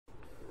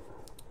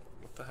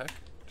the heck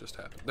just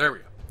happened? There we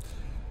go.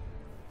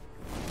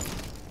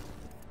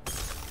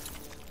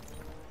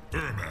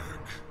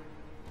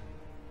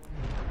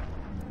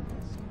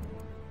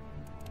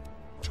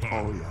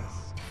 Oh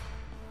yes.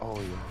 Oh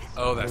yes.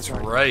 Oh, that's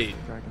right.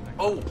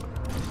 Oh,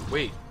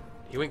 wait.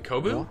 He went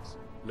Kobu?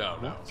 No,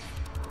 no.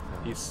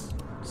 He's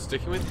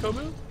sticking with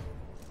Kobu?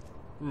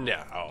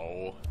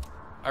 No.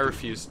 I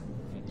refuse.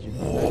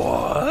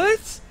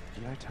 What?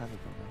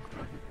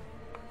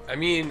 I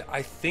mean,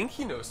 I think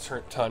he knows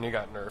Tanya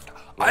got nerfed.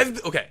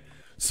 Okay,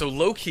 so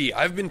low-key,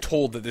 I've been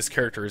told that this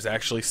character is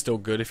actually still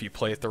good if you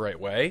play it the right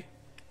way.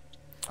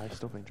 I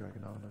still think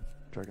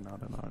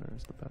Dragonada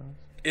is the best.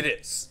 It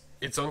is.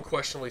 It's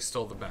unquestionably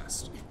still the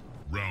best.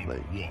 Round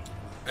Like, 1.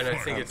 And I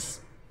think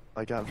it's...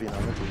 I got Vienna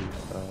to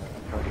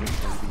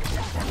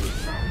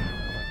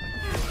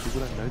people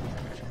don't know the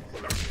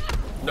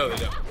actually. No, they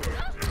don't.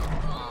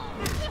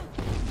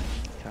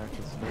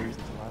 Characters, no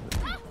reason to have it.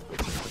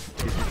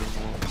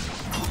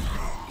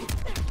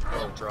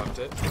 Oh, dropped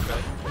it.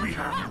 Okay. And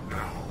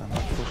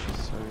that push is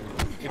so...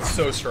 It's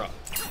so strong.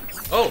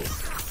 Oh!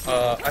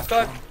 I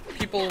thought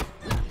people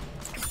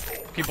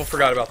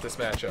forgot about this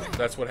matchup.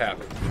 That's what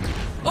happened.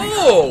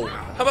 Oh!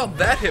 How about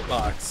that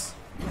hitbox?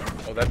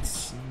 Oh,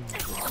 that's...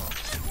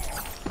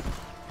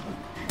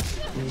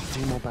 You need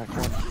 2 more back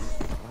one.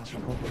 That's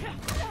your problem.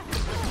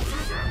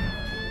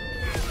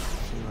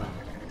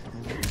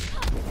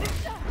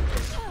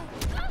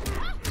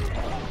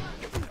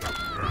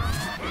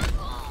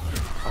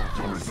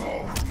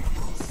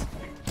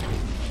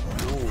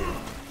 Ooh,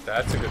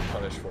 that's a good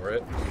punish for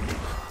it.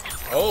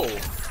 Oh!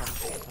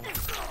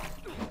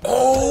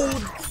 Oh!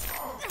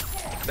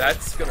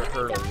 That's gonna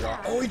hurt a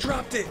lot. Oh, he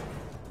dropped it!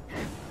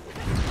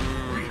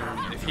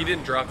 If he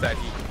didn't drop that,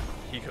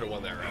 he could have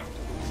won that round.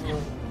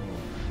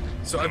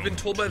 So I've been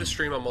told by the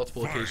stream on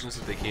multiple occasions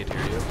that they can't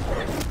hear you.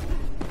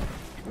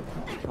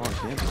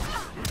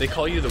 They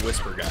call you the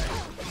Whisper Guy.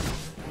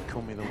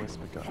 Call me the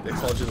Whisper Guy. They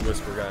called you the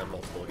Whisper Guy on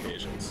multiple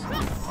occasions. I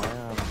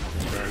am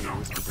very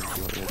whispered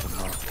into your ears and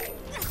mouth.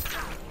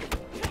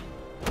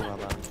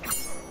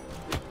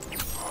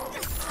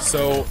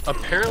 So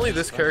apparently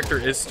this character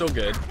is still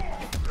good.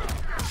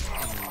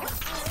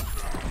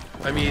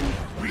 I mean,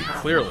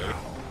 clearly.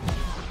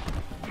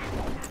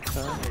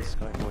 Turn the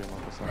Sky Boy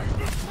on the side.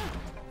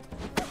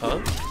 Huh?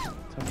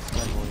 Turn the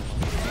Sky Boy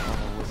on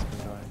a Whisper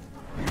Guy.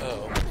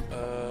 Oh,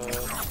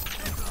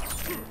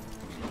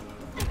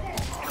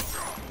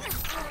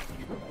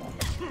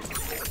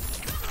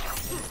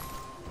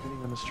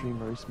 Getting on the stream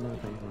very smooth,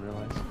 I even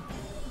realize.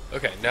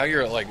 okay, now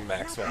you're at like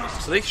max volume,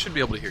 so they should be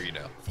able to hear you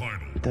now.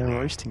 They're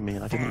roasting me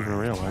and I didn't even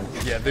realize.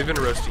 Yeah, they've been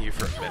roasting you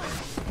for a minute.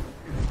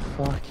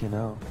 Fuck, you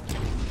know.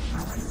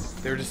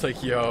 They were just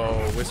like, yo,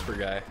 Whisper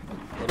Guy,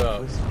 what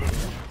up?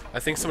 I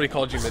think somebody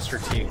called you Mr.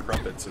 T and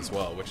Crumpets as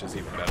well, which is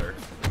even better.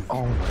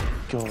 Oh my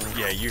god.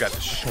 Yeah, you got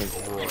destroyed.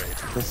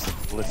 Listen,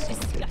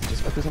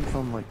 just because I'm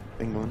from like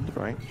England,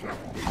 right?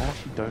 I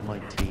actually don't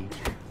like tea.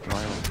 And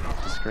I am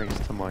disgrace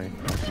to my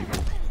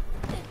people.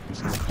 I'm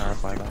just gonna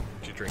clarify that.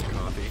 Did you drink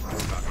coffee?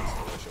 Coffee's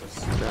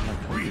delicious. I don't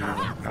like coffee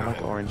either. I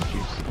like orange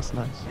juice. That's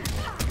nice.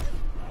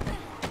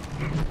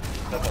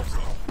 That helps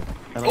though.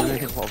 And I'm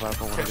making a lot of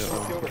alcohol when I Okay, go so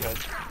the over. overhead.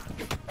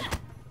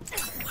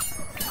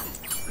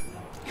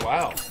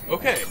 Wow,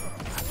 okay.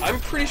 I'm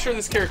pretty sure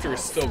this character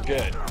is still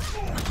good.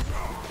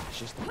 It's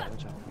just the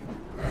damage out.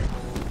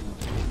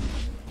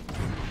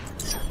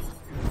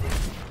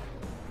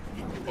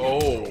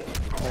 Oh.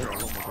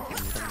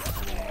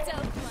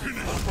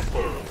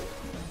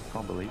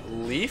 Can't believe it.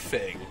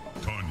 Leafing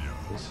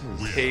This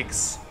is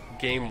takes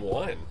game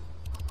 1.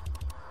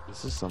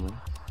 this is something.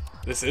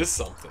 This is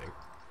something.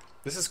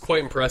 This is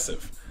quite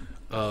impressive.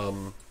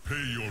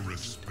 Pay your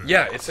respect.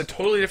 Yeah, it's a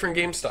totally different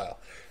game style.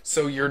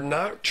 So you're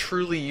not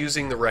truly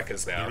using the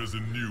Rekkas now. There is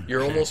a new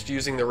You're king. almost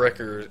using the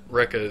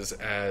Rekkas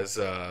as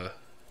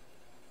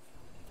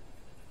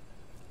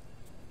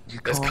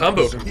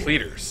combo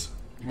completers.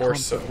 More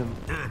so. You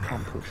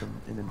can't put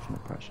them in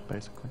infinite pressure,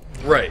 basically.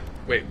 Right.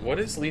 Wait, what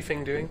is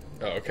Leafing doing?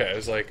 Oh, okay. I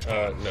was like,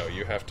 no,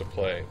 you have to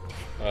play.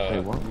 Wait,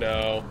 what?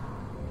 No.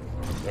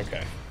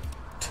 Okay.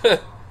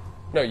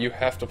 No, you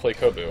have to play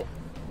Kobu.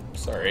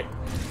 Sorry.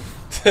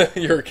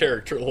 Your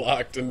character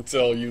locked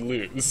until you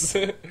lose.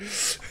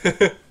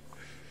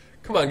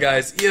 Come on,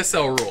 guys.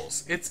 ESL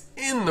rules. It's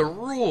in the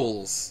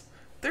rules.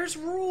 There's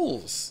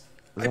rules.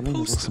 Does that mean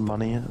there's some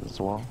money in it as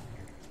well?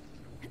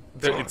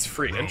 It's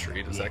free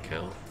entry. Does that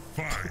count?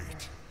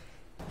 Fight.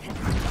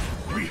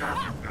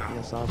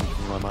 Yes, I'll be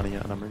giving my money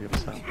out and I'm really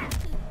upset.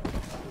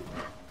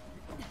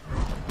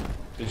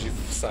 Did you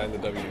sign the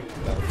W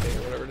thing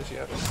or whatever did you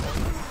have to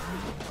sign?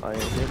 I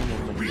didn't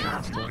even make it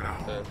out still.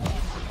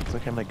 Because I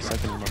came like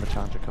second on the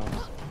challenger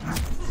cards.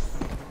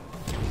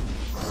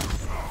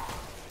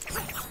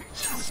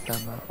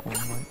 Spam that on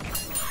like,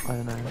 I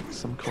don't know, like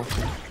some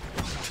coffee.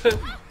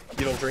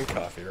 You don't drink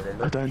coffee,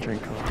 remember? I don't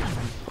drink coffee.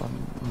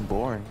 I'm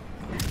boring.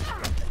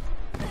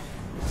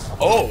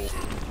 Oh!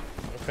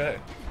 Okay.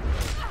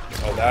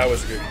 Oh, that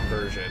was a good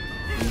conversion.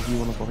 You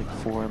want to buy like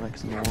 4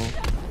 MX in the world?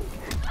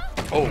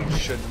 Oh,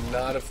 should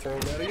not have thrown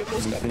that. He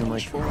almost I'm got feeling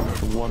like punched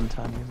for it. the one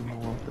time in the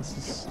world. This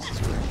is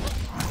great.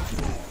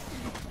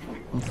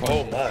 I'm fine.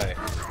 Oh my.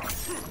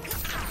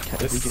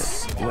 Okay, if we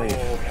get, wait,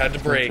 Had to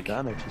break.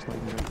 damage, he's not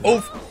even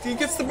Oh, he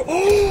gets the.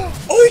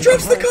 Oh, he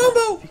drops the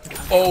combo.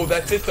 Oh,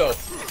 that's it though.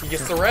 He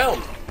gets the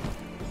round.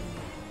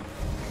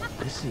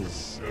 This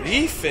is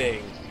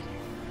Leafing,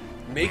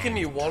 making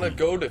me want to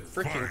go to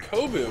freaking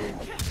Kobu.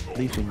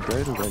 Leafing.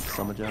 Go to like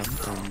Summer Jam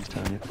and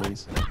Tanya,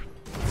 please.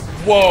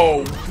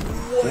 Whoa!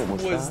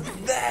 What was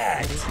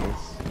that? This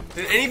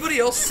Did anybody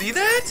else see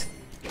that?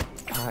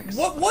 hacks.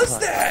 What was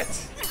that?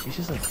 He's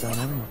just like done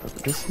everything with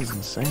it. This is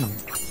insane.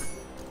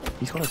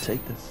 He's gotta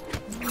take this.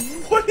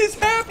 What is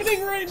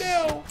happening right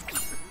now?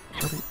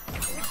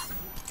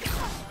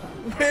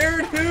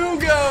 Where'd who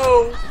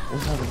go?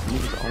 This happens to me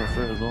with Honor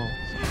Fruit as well.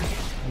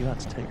 You had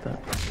to take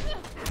that.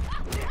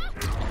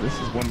 This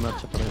is one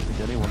matchup I don't think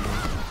anyone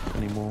knows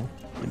anymore.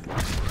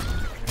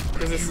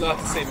 Because it's not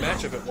the same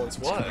matchup it once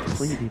was.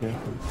 Completely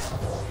different.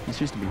 He's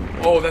used to be.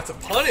 Oh, that's a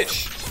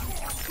punish.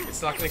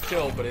 It's not going to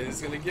kill, but it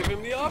is going to give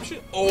him the option.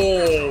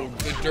 Oh,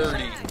 the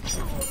dirty.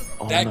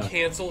 Oh, That no.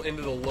 cancel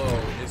into the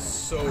low is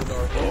so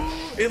gnarly.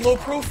 It low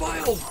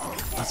profiled.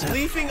 That's it.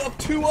 Leafing up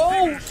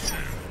 2-0.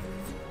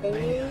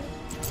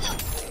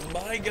 Oh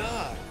my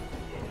god.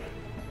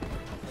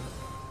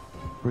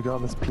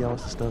 Regardless, PL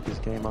has to start this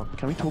game up.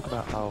 Can we talk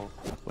about how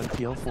when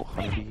PL fought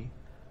Honeybee,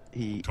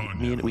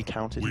 we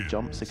counted, he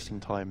jumped 16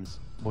 times.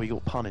 Well, he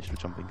got punished for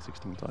jumping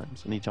 16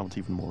 times, and he jumped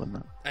even more than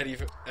that. At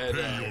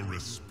Pay your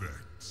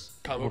respects.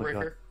 combo What a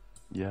breaker,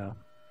 Yeah.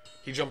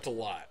 he jumped a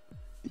lot.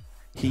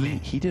 He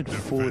did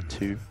forward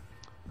 2,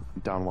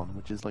 down 1,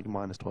 which is like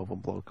minus 12 on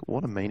block.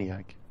 What a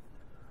maniac.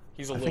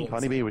 He's a I little. think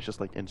Honeybee was just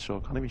like in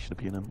shock. Honeybee should have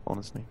been him,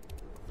 honestly.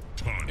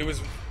 It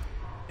was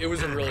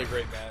a really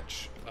great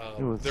match.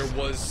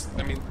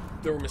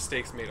 There were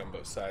mistakes made on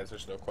both sides.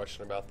 There's no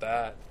question about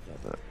that. Yeah,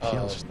 but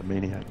PL's just a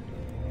maniac.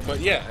 But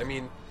yeah, I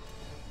mean,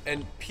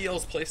 and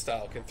PL's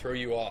playstyle can throw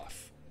you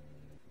off.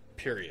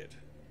 Period.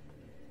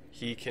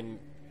 He can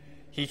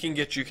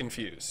get you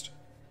confused.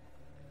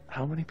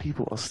 How many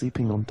people are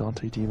sleeping on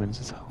Dante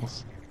Demon's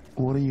house?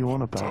 What are you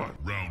on about?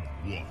 Round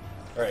 1.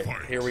 All right,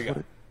 here we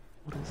go.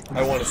 What is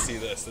I want to see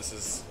this. This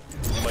is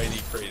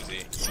mighty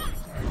crazy.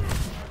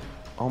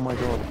 Oh my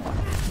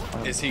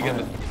god. Is he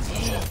gonna?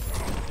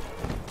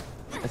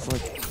 It's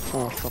like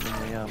 4 something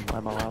AM.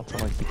 I'm allowed to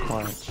like be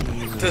quiet.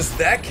 Jesus. Does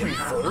that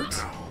convert?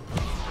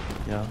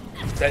 Yeah.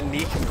 That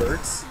knee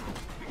converts?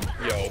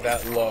 Yo,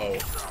 that low.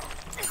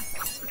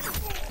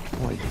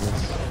 What is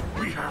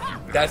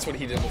this? That's what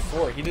he did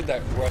before. He did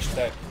that rush,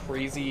 that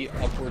crazy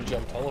upward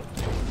jump teleport.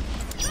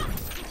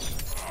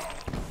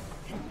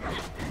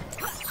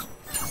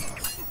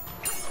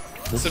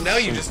 This So is now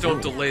you just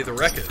don't cool. delay the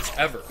records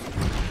ever.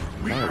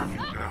 No.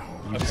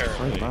 You just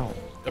play them out.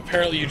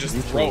 Apparently you just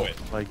throw it.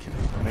 Like,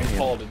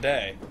 Call maniac. it a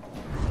day.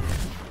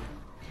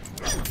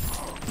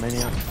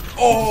 Maniac.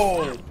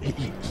 Oh! He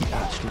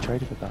actually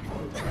traded with that.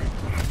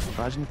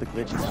 Imagine if the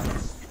glitch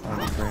happened. That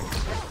would be great.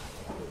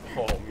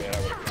 Oh man, I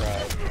would have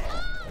cried.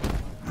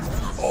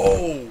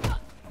 Oh!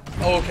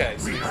 Okay,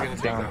 so he's gonna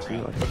take Down that 2,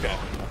 round. I think. Okay.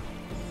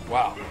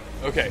 Wow.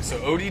 Okay, so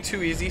OD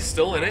too easy,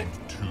 still in it.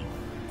 2.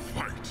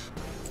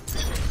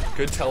 Fight.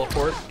 Good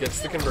teleport,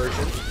 gets the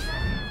conversion.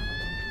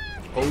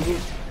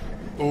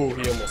 Oh,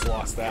 he almost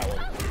lost that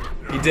one.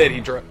 He did. He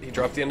dropped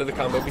the end of the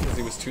combo because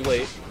he was too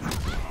late.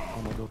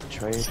 Oh my god, the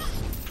trade.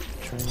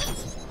 Trade.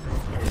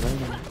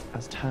 Remaining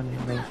as 10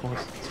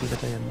 reinforced through the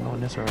day and not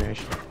in this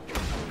variation.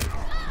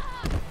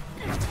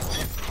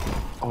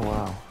 Oh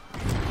wow.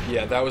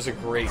 Yeah, that was a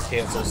great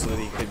cancel so that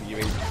he could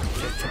even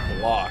get to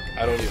block.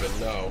 I don't even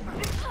know.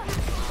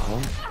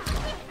 Oh.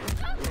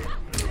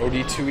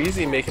 OD too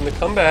easy, making the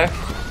comeback.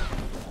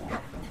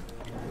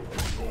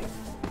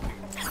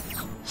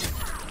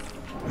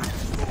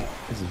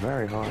 This is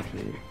very hard for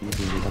you. He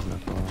doesn't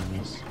have fun on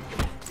this.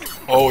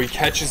 Oh, he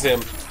catches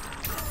him.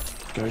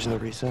 Goes to the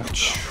reset.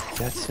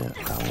 Gets it.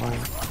 That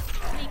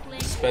way.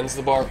 Spends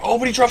the bar. Oh,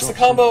 but he drops the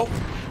combo.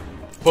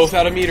 Both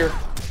out of meter.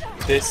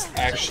 This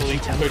actually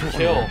could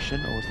kill.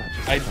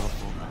 I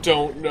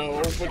don't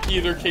know, but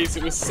either case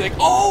it was sick.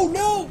 Oh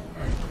no!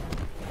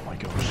 Oh my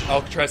gosh.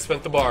 Alcatraz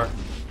spent the bar.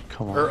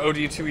 Come on. Or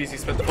OD too easy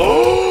spent the.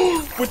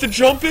 Oh! With the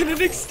jump in, it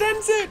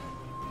extends it!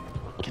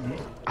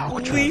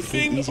 Alcatraz,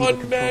 Leafing easy to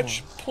on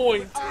match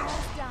point.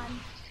 Almost done.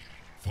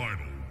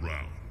 Final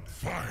round.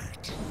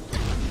 Fight.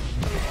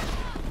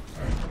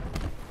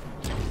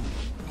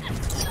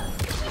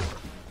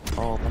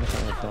 Oh, I'm gonna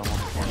say that down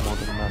one more,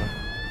 doesn't matter.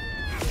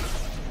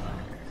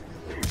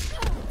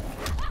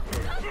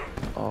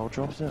 Oh,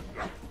 drops it.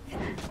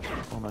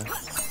 Oh no.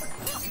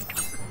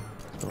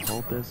 So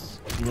hold this.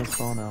 He has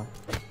fall now.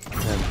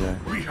 There we go.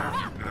 We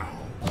have it now.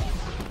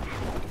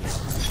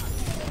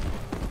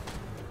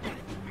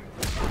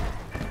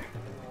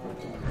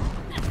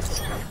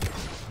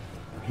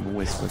 He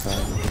whispers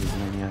out with these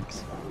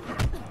maniacs.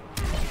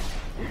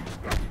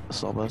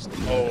 Sobbers.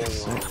 Oh.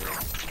 Sick.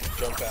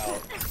 Jump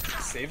out.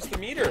 Saves the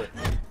meter.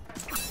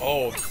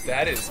 Oh,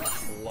 that is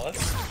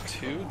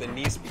 +2. The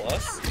knees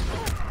plus.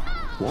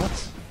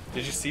 What?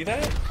 Did you see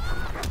that?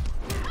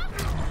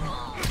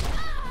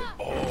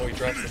 Oh, he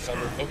drops the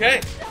cover.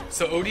 Okay,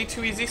 so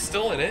OD2EZ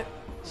still in it.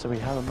 So we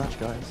have a match,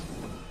 guys.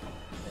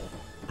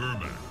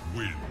 Herman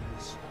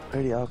wins.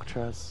 Early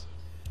Alcatraz.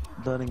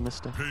 Learning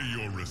mister. Pay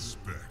your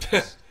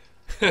respects.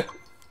 There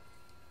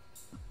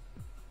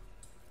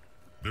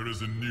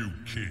is a new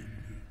king.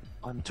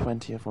 I'm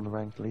 20th on the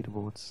ranked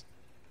leaderboards.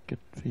 Good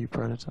for you,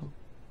 Predator.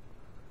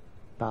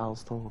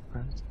 Battles Thor,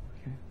 Predator.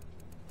 Okay.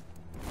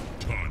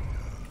 Tanya.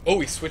 Oh,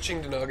 he's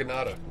switching to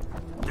Naginata.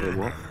 Wait,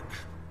 what?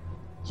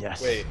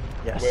 Yes. Wait.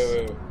 Yes.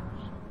 Wait.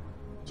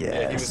 Yes.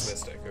 Yeah, he was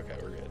Mystic. Okay,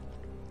 we're good.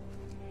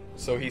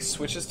 So he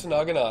switches to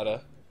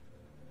Naginata,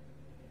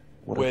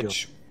 What a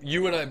which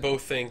you and I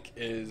both think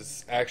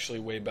is actually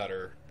way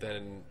better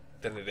than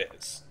it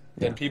is.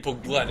 Than people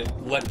led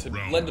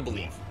to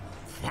believe.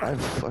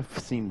 I've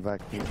seen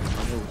back here. I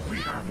know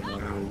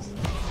what it is.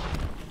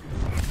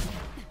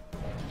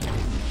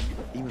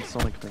 Even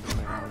Sonic thinks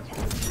Naginata is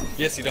good.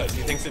 Yes, he does.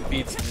 He thinks it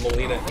beats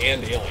Melina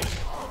and Alien.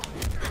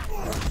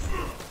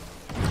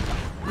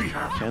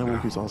 Cannibal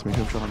who's asked me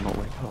to try and not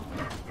wake up.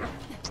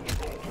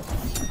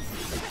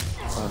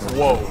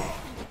 Whoa.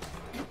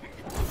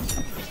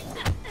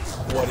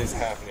 What is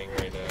happening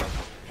right now?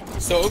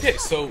 So, okay,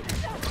 so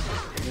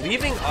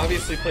Leaving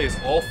obviously plays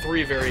all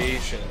three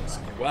variations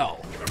well,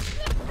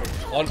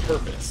 on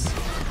purpose,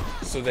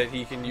 so that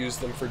he can use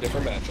them for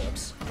different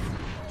matchups.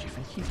 Do you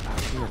think he's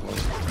actually a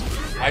loyalist?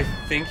 I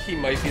think he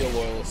might be a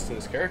loyalist to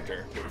this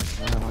character.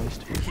 I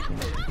used to be.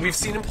 We've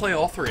seen him play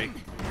all three.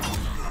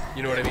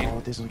 You know what I mean? Oh,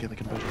 it doesn't get the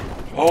conversion.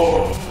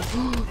 Oh,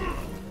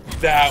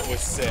 that was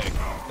sick.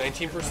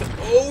 19%.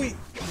 Oh,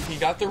 he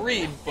got the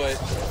read, but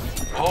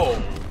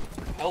oh,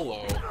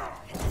 hello.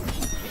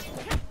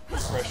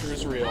 Pressure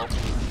is real.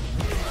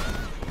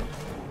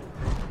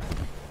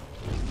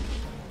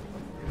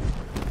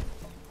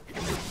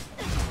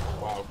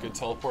 Wow, good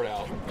teleport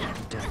out.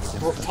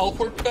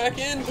 Teleport back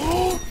in.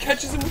 Oh,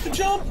 catches him with the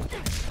jump.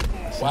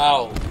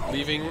 Wow,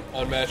 leaving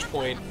on match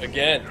point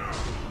again.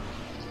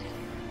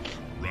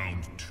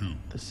 Round 2.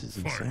 This is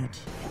Fight. insane.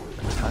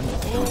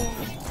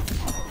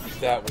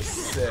 That was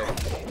sick.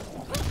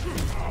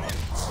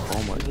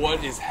 Oh my god.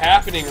 What is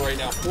happening right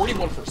now?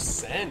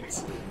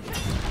 41%.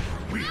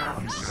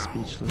 I'm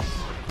speechless.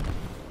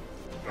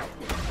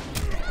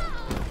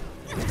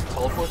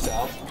 Teleports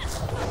out.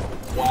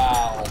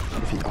 Wow.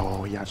 If he,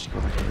 oh, he actually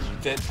got the conversion.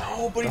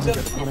 But he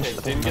doesn't. Okay,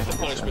 didn't get the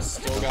punish, but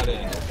still got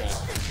in. Okay.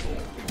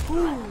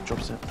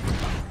 Drops it.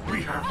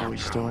 Oh,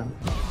 he's still in.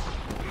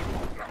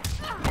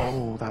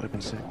 Oh, that would have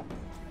been sick.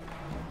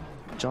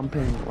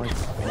 Jumping like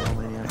a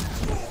maniac.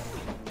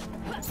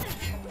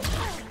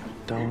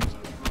 Don't.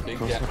 Big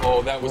gap.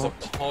 Oh, that was a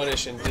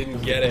punish and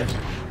didn't get it.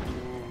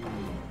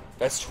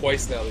 That's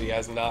twice now that he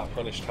has not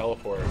punished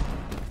teleport.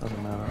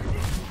 Doesn't matter.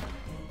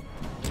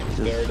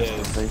 There it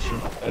is.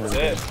 That's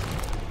it.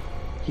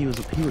 He was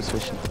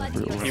fishing for the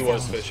brutal. He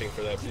was fishing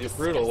for that.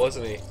 Brutal,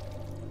 wasn't he?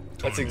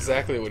 That's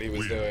exactly what he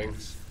was doing.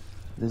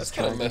 That's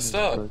kind of messed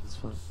up.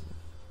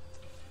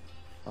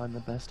 I'm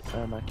the best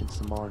Ermac in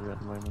Somalia at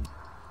the moment.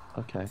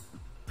 Okay.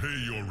 Pay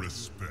your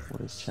respect.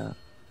 What is chat?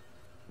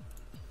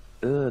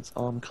 It's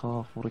Arm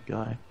Calf, what a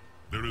guy.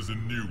 There is a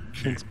new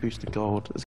king. Thanks boost to gold.